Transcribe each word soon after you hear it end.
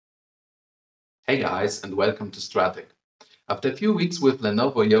Hey guys, and welcome to Stratic. After a few weeks with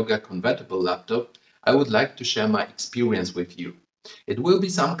Lenovo Yoga Convertible laptop, I would like to share my experience with you. It will be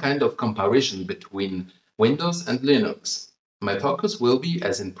some kind of comparison between Windows and Linux. My focus will be,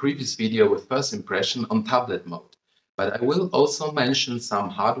 as in previous video with first impression, on tablet mode, but I will also mention some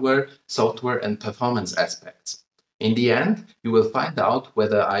hardware, software and performance aspects. In the end, you will find out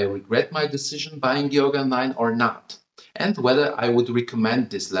whether I regret my decision buying Yoga 9 or not, and whether I would recommend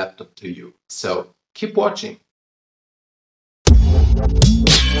this laptop to you. So keep watching.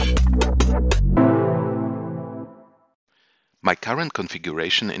 My current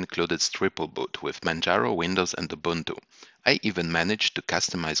configuration included triple boot with Manjaro, Windows and Ubuntu. I even managed to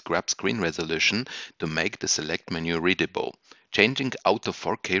customize grab screen resolution to make the select menu readable, changing out of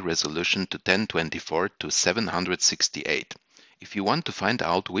 4K resolution to 1024 to 768. If you want to find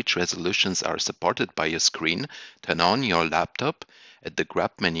out which resolutions are supported by your screen, turn on your laptop. At the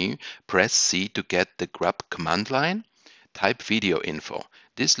grab menu, press C to get the grab command line. Type video info.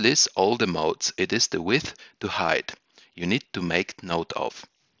 This lists all the modes. It is the width to height you need to make note of.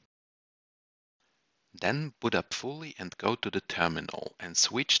 Then boot up fully and go to the terminal and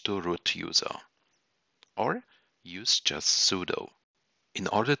switch to root user. Or use just sudo. In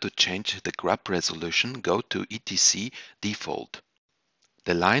order to change the grab resolution, go to etc default.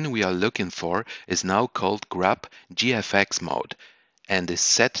 The line we are looking for is now called grab GFX mode and is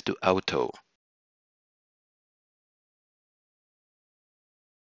set to auto.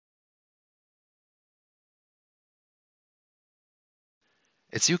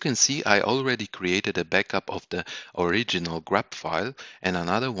 As you can see, I already created a backup of the original grab file and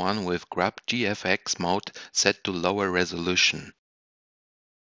another one with grab GFX mode set to lower resolution.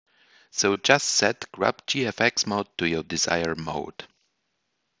 So just set grab GFX mode to your desired mode.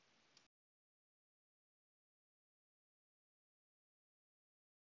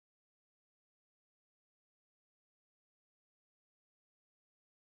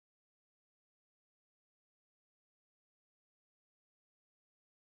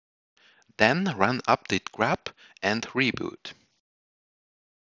 Then run update grab and reboot.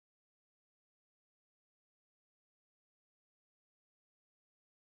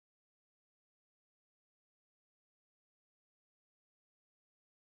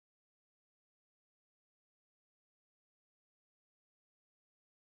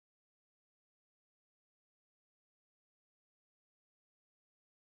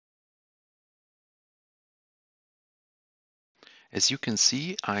 As you can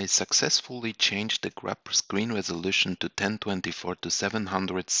see, I successfully changed the grab screen resolution to 1024 to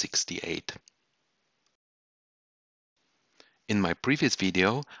 768. In my previous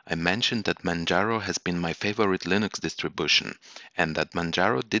video, I mentioned that Manjaro has been my favorite Linux distribution and that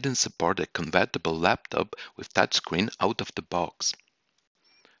Manjaro didn't support a convertible laptop with touchscreen out of the box.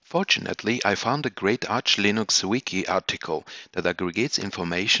 Fortunately, I found a great Arch Linux wiki article that aggregates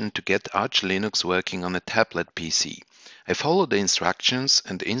information to get Arch Linux working on a tablet PC. I followed the instructions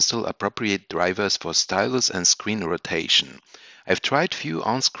and install appropriate drivers for stylus and screen rotation. I've tried few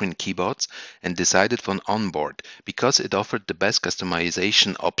on-screen keyboards and decided for onboard because it offered the best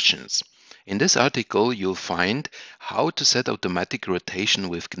customization options. In this article, you'll find how to set automatic rotation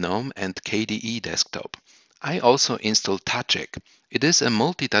with GNOME and KDE Desktop. I also installed Touchek. It is a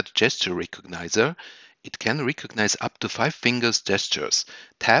multi-touch gesture recognizer. It can recognize up to 5 fingers gestures: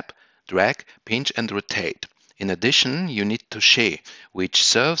 tap, drag, pinch and rotate. In addition, you need Touche, which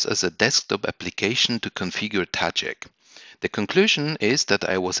serves as a desktop application to configure Touchek. The conclusion is that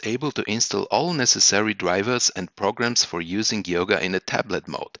I was able to install all necessary drivers and programs for using Yoga in a tablet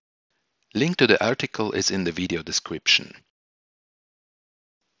mode. Link to the article is in the video description.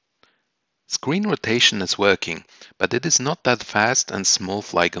 Screen rotation is working, but it is not that fast and smooth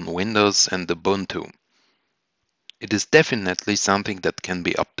like on Windows and Ubuntu. It is definitely something that can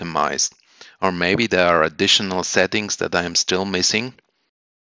be optimized, or maybe there are additional settings that I am still missing.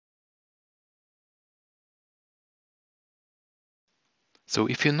 So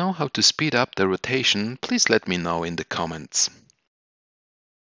if you know how to speed up the rotation, please let me know in the comments.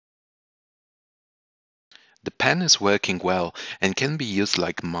 The pen is working well and can be used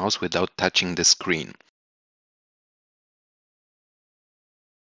like a mouse without touching the screen.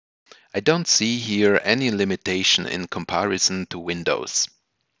 I don't see here any limitation in comparison to Windows.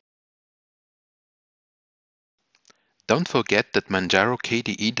 Don't forget that Manjaro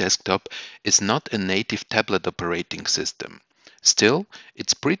KDE Desktop is not a native tablet operating system. Still,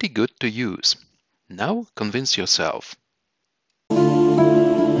 it's pretty good to use. Now convince yourself.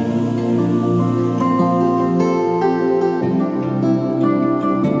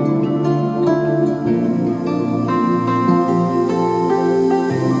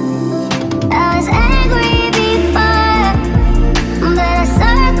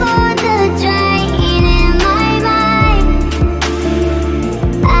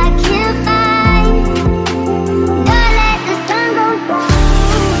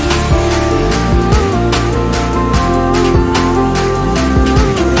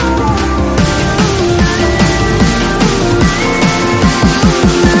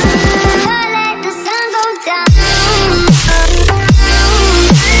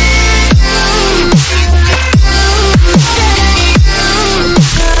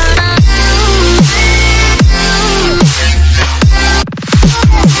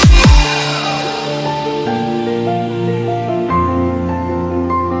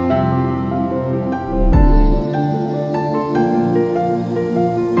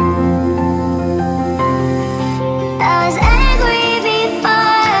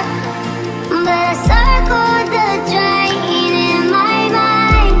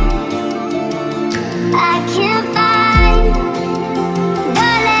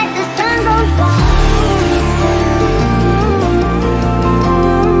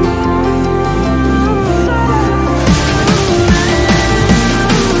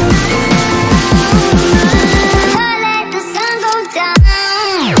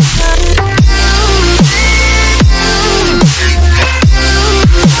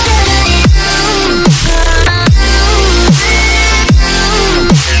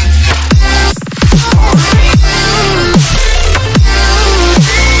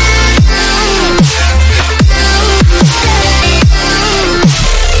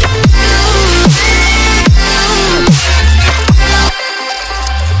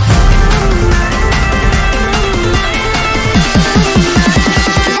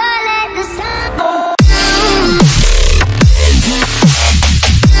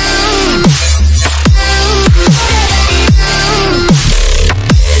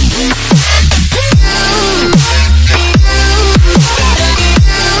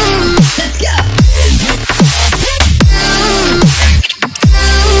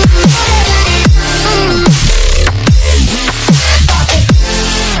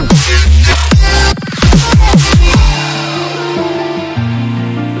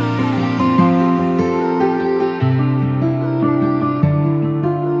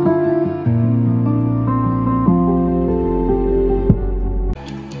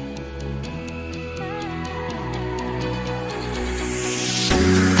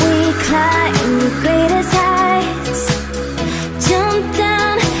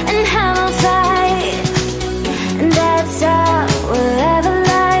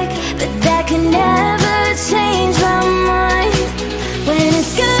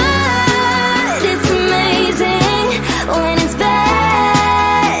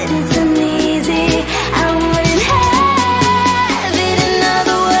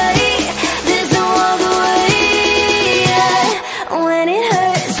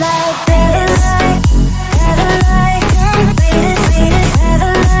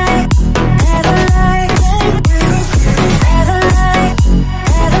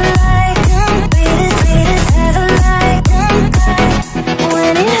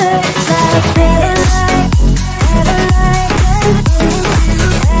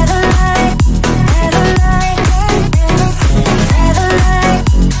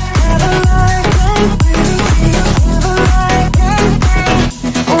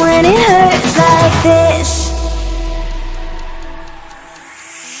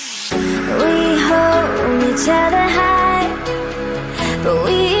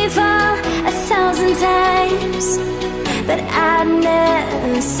 I'd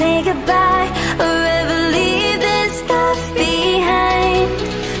never say goodbye or ever leave this stuff behind.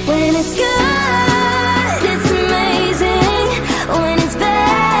 When it's good, it's amazing. When it's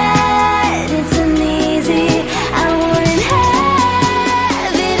bad, it's uneasy. I wouldn't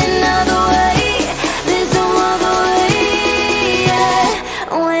have it another way. There's no other way, yeah.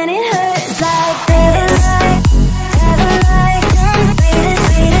 When it hurts like this, never like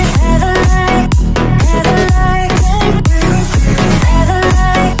never like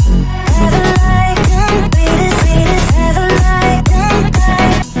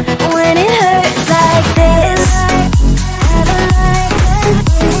when it hurts like this.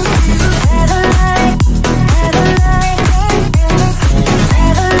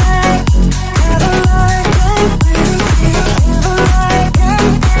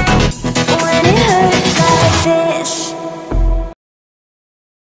 When it hurts like this.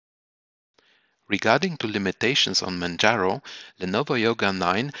 Regarding to limitations on Manjaro, Lenovo Yoga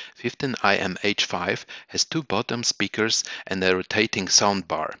 9 15IMH5 has two bottom speakers and a rotating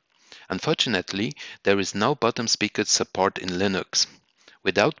soundbar. Unfortunately, there is no bottom speaker support in Linux.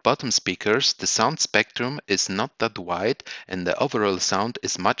 Without bottom speakers, the sound spectrum is not that wide and the overall sound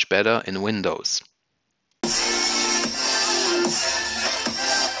is much better in Windows.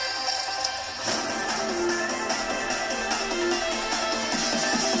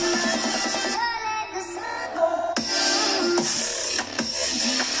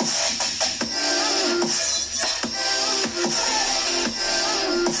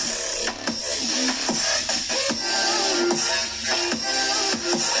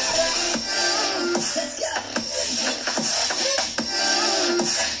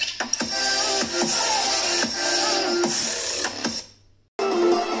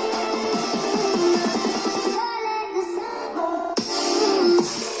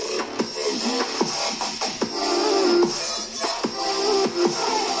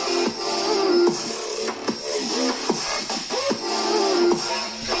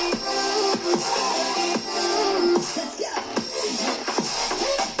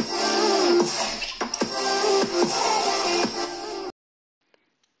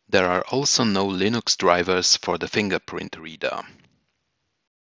 There are also no Linux drivers for the fingerprint reader.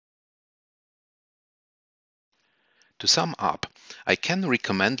 To sum up, I can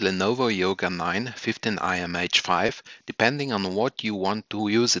recommend Lenovo Yoga 9 15IMH5 depending on what you want to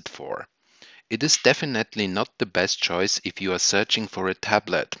use it for. It is definitely not the best choice if you are searching for a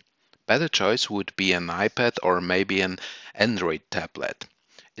tablet. Better choice would be an iPad or maybe an Android tablet.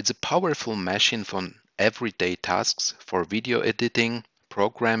 It's a powerful machine for everyday tasks, for video editing,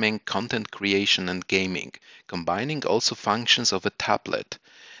 programming, content creation and gaming, combining also functions of a tablet.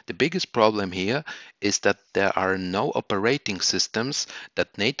 The biggest problem here is that there are no operating systems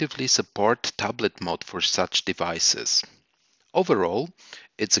that natively support tablet mode for such devices. Overall,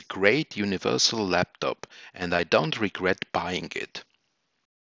 it's a great universal laptop and I don't regret buying it.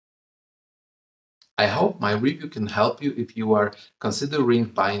 I hope my review can help you if you are considering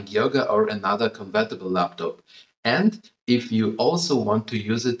buying Yoga or another convertible laptop, and if you also want to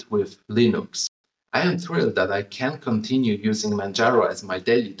use it with Linux. I am thrilled that I can continue using Manjaro as my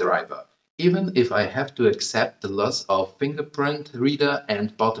daily driver, even if I have to accept the loss of fingerprint reader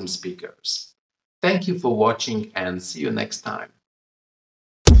and bottom speakers. Thank you for watching and see you next time.